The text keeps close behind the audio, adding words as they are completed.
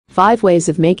5 ways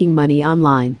of making money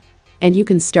online. And you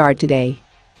can start today.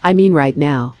 I mean right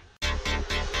now.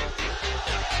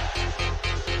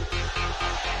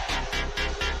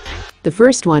 The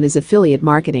first one is affiliate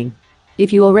marketing.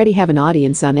 If you already have an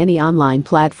audience on any online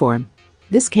platform,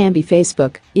 this can be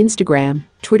Facebook, Instagram,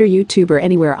 Twitter, YouTube, or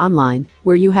anywhere online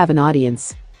where you have an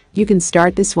audience, you can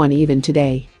start this one even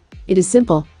today. It is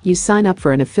simple. You sign up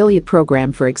for an affiliate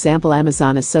program, for example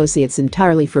Amazon Associates,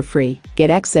 entirely for free, get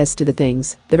access to the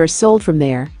things that are sold from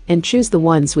there, and choose the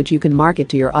ones which you can market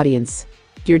to your audience.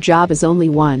 Your job is only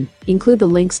one: include the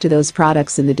links to those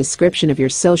products in the description of your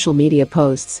social media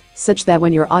posts, such that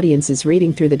when your audience is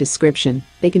reading through the description,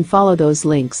 they can follow those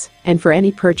links, and for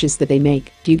any purchase that they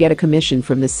make, you get a commission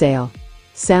from the sale.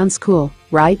 Sounds cool,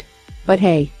 right? But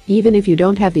hey, even if you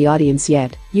don't have the audience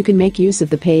yet, you can make use of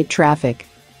the paid traffic.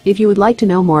 If you would like to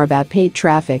know more about paid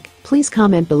traffic, please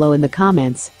comment below in the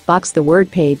comments box the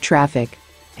word paid traffic,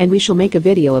 and we shall make a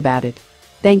video about it.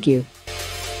 Thank you.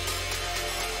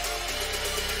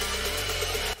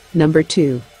 Number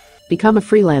 2. Become a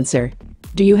freelancer.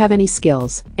 Do you have any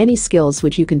skills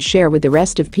which you can share with the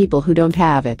rest of people who don't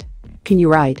have it? Can you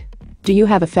write? Do you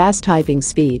have a fast typing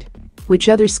speed? Which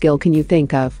other skill can you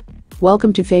think of?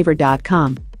 Welcome to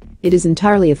Fiverr.com. It is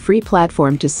entirely a free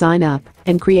platform to sign up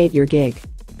and create your gig.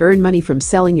 Earn money from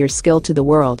selling your skill to the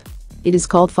world. It is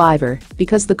called Fiverr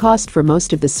because the cost for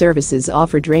most of the services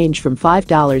offered range from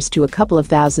 $5 to a couple of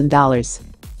 $1,000s.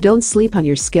 Don't sleep on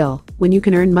your skill when you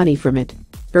can earn money from it.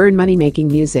 Earn money making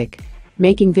music,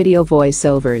 making video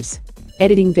voiceovers,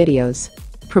 editing videos,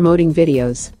 promoting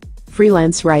videos,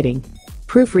 freelance writing,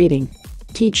 proofreading,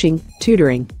 teaching,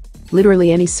 tutoring,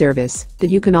 literally any service that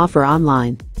you can offer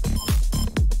online.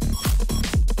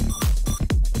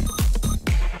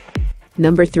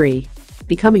 Number 3.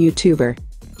 Become a YouTuber.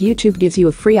 YouTube gives you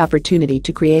a free opportunity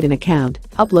to create an account,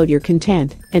 upload your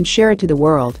content, and share it to the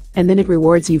world, and then it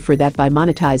rewards you for that by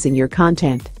monetizing your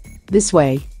content. This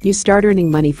way, you start earning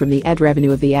money from the ad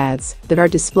revenue of the ads that are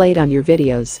displayed on your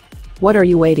videos. What are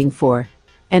you waiting for?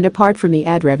 And apart from the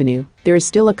ad revenue, there is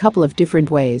still a couple of different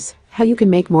ways how you can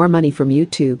make more money from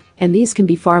YouTube, and these can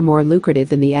be far more lucrative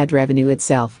than the ad revenue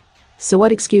itself. So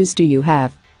what excuse do you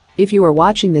have? If you are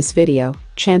watching this video,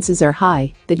 chances are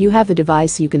high that you have a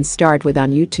device you can start with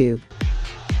on YouTube.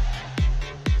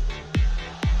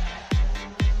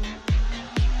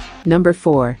 Number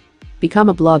 4. Become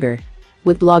a blogger.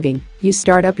 With blogging, you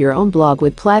start up your own blog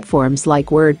with platforms like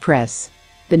WordPress.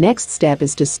 The next step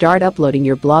is to start uploading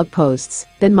your blog posts,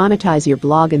 then monetize your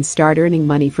blog and start earning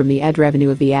money from the ad revenue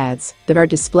of the ads that are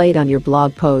displayed on your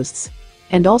blog posts.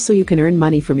 And also you can earn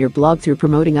money from your blog through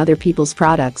promoting other people's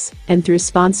products and through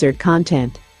sponsored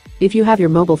content. If you have your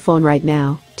mobile phone right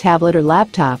now, tablet or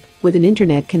laptop, with an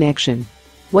internet connection,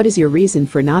 what is your reason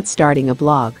for not starting a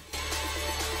blog?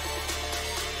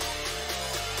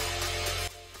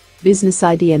 Business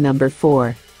idea number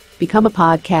 4. Become a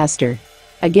podcaster.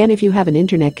 Again, if you have an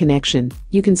internet connection,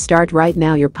 you can start right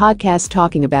now your podcast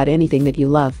talking about anything that you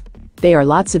love. There are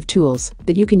lots of tools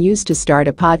that you can use to start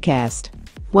a podcast.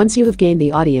 Once you have gained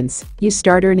the audience, you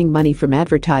start earning money from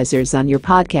advertisers on your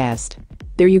podcast.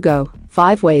 There you go,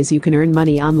 5 ways you can earn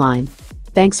money online.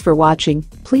 Thanks for watching.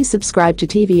 Please subscribe to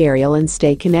TV Ariel and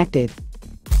stay connected.